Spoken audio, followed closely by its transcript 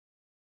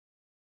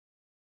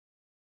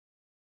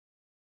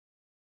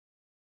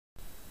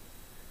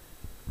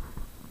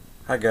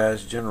Hi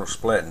guys, General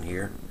Splatton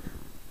here.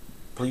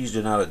 Please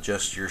do not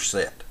adjust your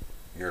set.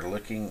 You're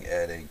looking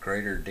at a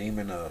greater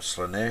Daemon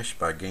Slaanesh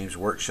by Games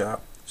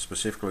Workshop.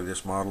 Specifically,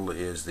 this model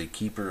is the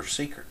Keeper of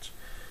Secrets.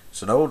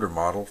 It's an older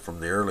model from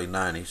the early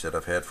 90s that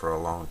I've had for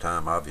a long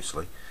time,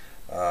 obviously.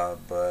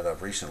 But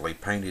I've recently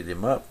painted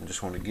him up and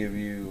just want to give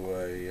you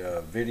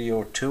a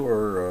video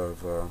tour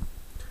of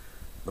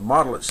the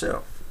model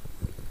itself.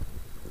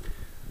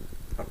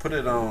 I put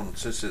it on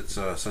since it's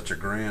such a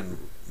grand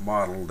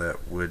model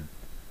that would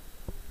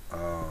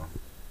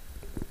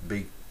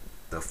be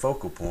the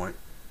focal point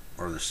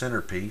or the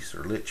centerpiece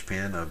or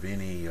linchpin of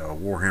any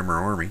Warhammer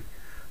army.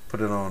 Put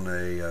it on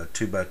a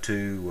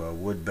 2x2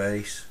 wood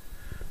base.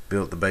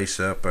 Built the base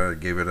up. I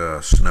gave it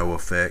a snow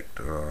effect,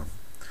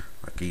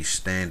 like he's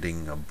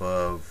standing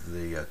above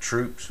the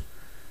troops,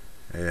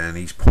 and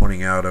he's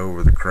pointing out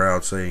over the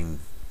crowd, saying,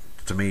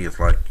 to me, it's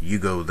like, "You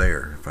go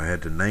there." If I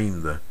had to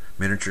name the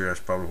miniature, that's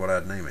probably what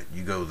I'd name it.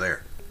 "You go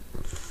there,"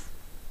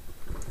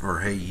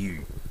 or "Hey,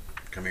 you,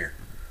 come here."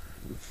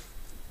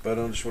 But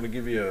I just want to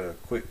give you a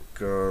quick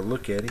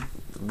look at him.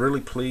 I'm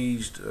really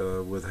pleased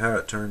with how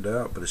it turned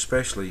out, but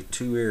especially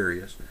two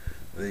areas.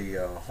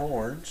 The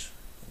horns,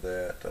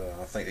 that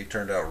I think they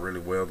turned out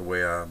really well, the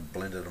way I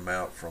blended them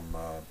out from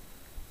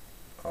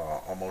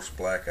almost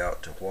black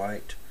out to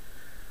white.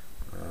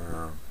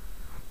 I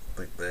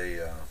think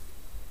they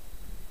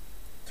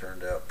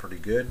turned out pretty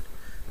good.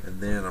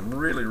 And then I'm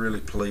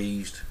really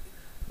pleased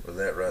with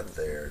that right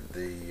there.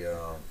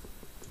 The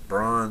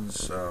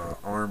bronze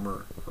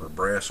armor or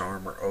brass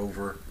armor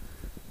over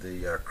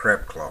the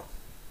crab claw.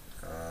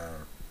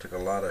 Took a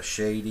lot of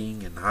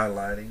shading and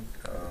highlighting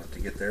to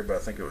get there, but I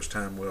think it was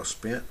time well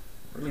spent.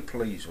 Really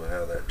pleased with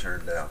how that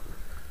turned out.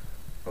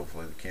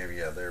 Hopefully the camera,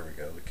 yeah, there we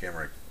go. The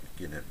camera is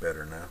getting it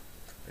better now.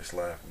 It's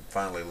live. I'm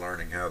finally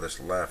learning how this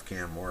live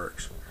cam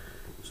works,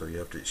 so you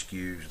have to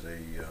excuse the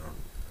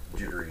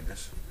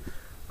jitteriness.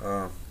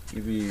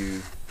 Give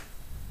you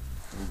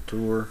a little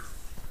tour.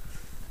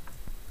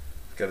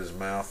 Got his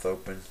mouth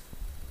open,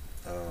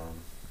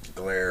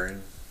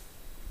 glaring.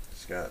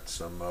 He's got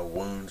some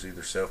wounds,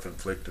 either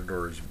self-inflicted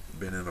or he's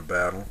been in a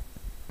battle.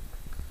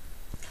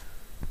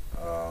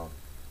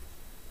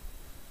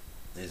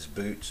 His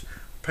boots.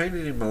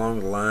 Painted him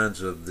along the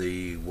lines of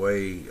the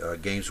way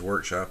Games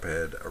Workshop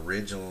had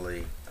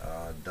originally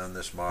done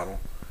this model,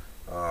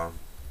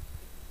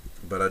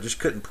 but I just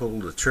couldn't pull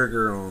the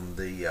trigger on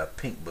the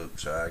pink boot,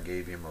 so I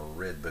gave him a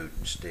red boot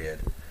instead.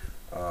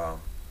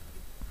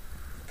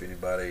 If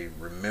anybody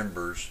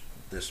remembers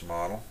this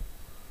model,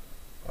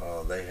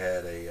 they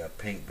had a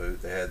pink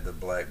boot. They had the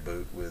black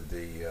boot with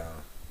the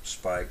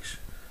spikes.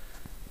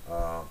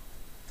 I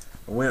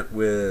went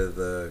with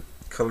a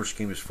color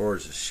scheme as far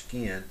as the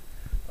skin.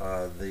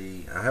 I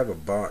have a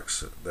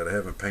box that I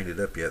haven't painted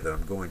up yet that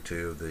I'm going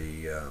to,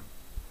 the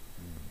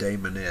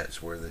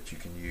Daemonettes, where that you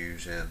can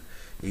use in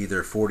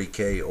either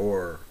 40K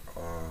or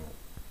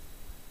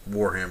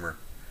Warhammer.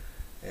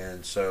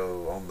 And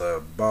so on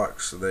the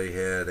box they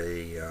had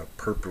a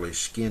purplish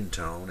skin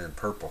tone and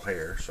purple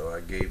hair, so I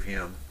gave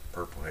him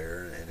purple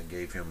hair, and I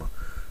gave him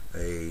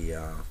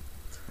a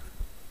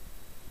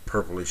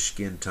purplish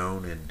skin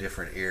tone in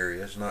different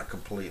areas, not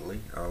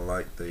completely. I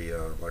like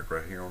the like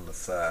right here on the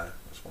thigh.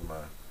 That's one of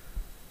my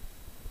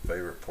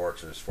favorite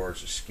parts as far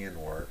as the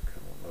skin work. I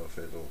don't know if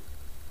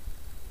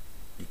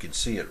you can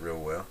see it real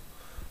well,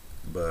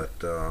 but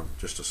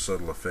just a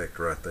subtle effect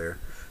right there.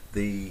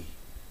 The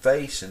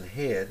face and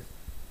head,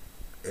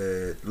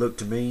 it looked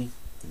to me,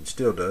 and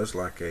still does,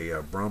 like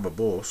a Brahma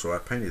bull, so I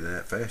painted in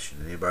that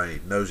fashion. Anybody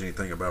knows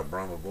anything about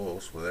Brahma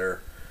bulls, well, they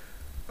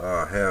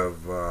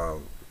have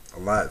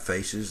light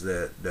faces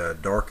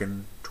that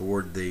darken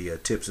toward the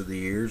tips of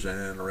the ears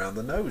and around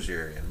the nose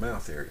area and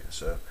mouth area.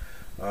 So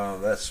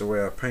that's the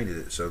way I painted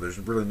it. So there's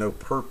really no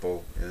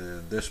purple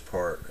in this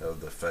part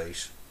of the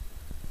face,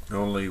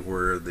 only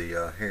where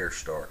the hair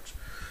starts.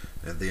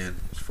 And then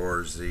as far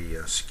as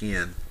the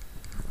skin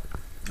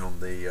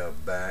on the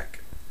back,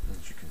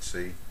 as you can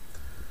see,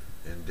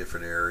 in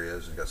different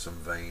areas, and got some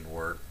vein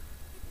work,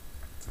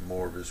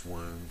 more of his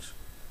wounds.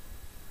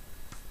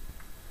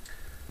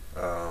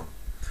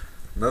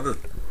 Another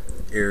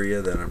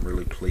area that I'm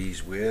really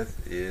pleased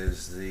with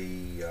is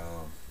the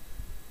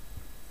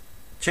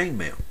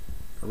chainmail.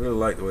 I really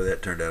like the way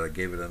that turned out. I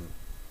gave it a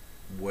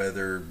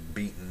weather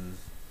beaten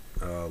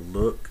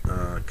look,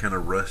 kind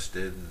of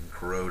rusted and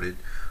corroded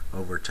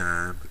over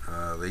time.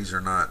 These are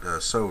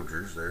not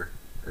soldiers, they're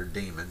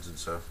demons, and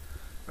so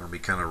going to be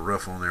kind of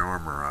rough on their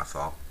armor, I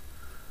thought.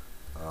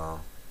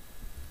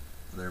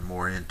 They're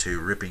more into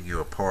ripping you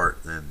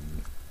apart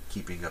than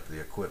keeping up the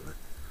equipment.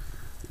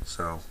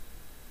 So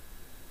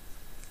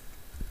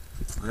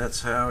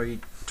that's how he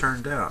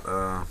turned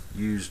out.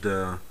 Used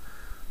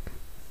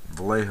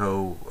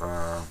Vallejo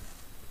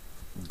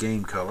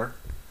game color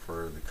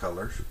for the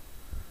colors.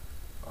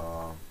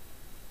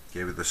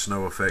 Gave it the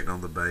snow effect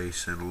on the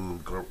base and a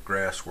little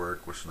grass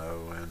work with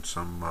snow and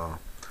some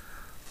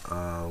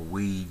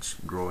weeds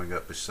growing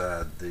up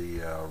beside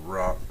the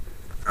rock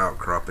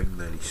outcropping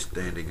that he's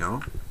standing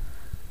on.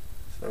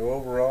 So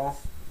overall,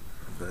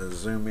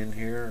 zoom in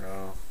here.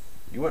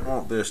 You wouldn't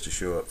want this to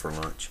show up for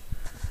lunch,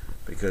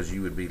 because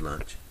you would be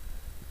lunch.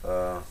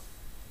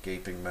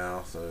 Gaping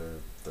mouth,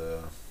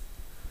 the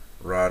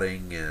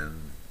rotting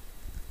and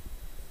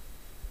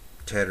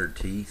tattered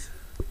teeth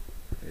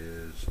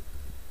is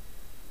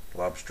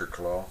lobster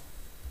claw.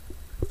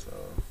 So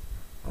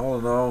all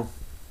in all,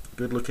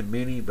 good looking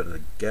mini, but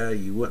a guy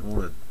you wouldn't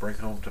want to bring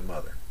home to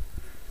mother.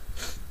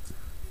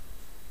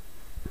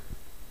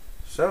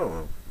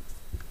 So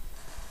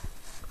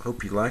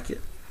hope you like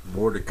it.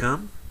 More to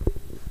come.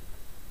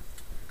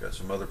 Got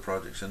some other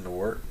projects in the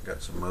work.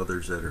 Got some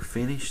others that are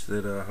finished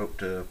that I hope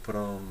to put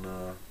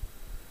on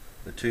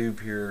the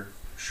tube here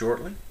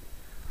shortly.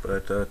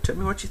 But tell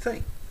me what you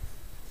think.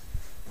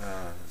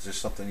 Is this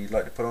something you'd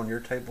like to put on your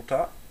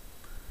tabletop?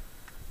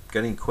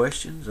 Got any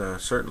questions? I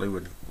certainly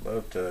would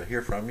love to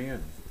hear from you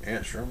and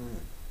answer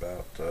them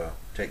about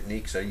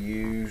techniques I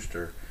used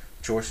or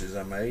choices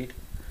I made.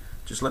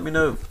 Just let me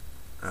know.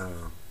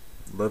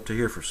 Love to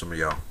hear from some of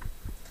y'all.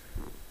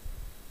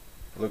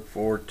 Look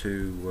forward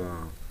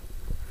to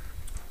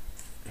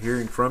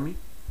hearing from you,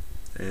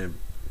 and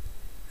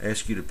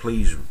ask you to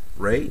please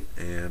rate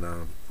and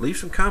leave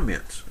some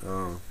comments,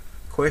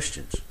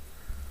 questions,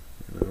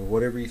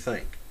 whatever you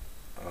think.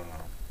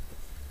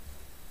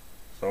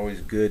 It's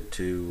always good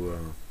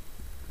to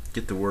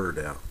get the word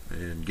out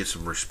and get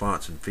some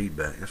response and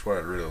feedback. That's why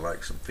I'd really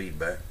like some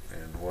feedback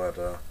and what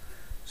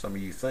some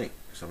of you think.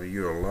 Some of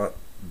you are a lot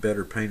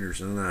better painters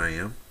than I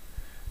am,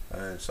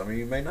 and some of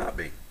you may not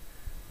be,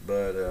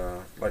 but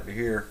I'd like to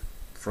hear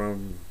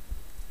from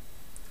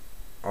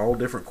all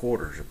different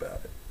quarters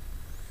about it.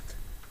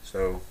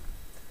 So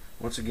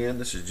once again,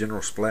 this is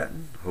General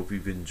Splatton. Hope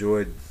you've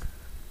enjoyed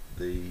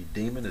the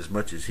Daemon as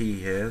much as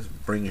he has,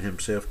 bringing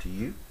himself to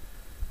you.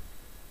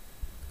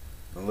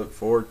 I look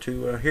forward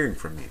to hearing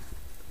from you.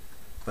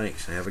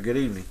 Thanks, and have a good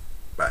evening.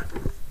 Bye.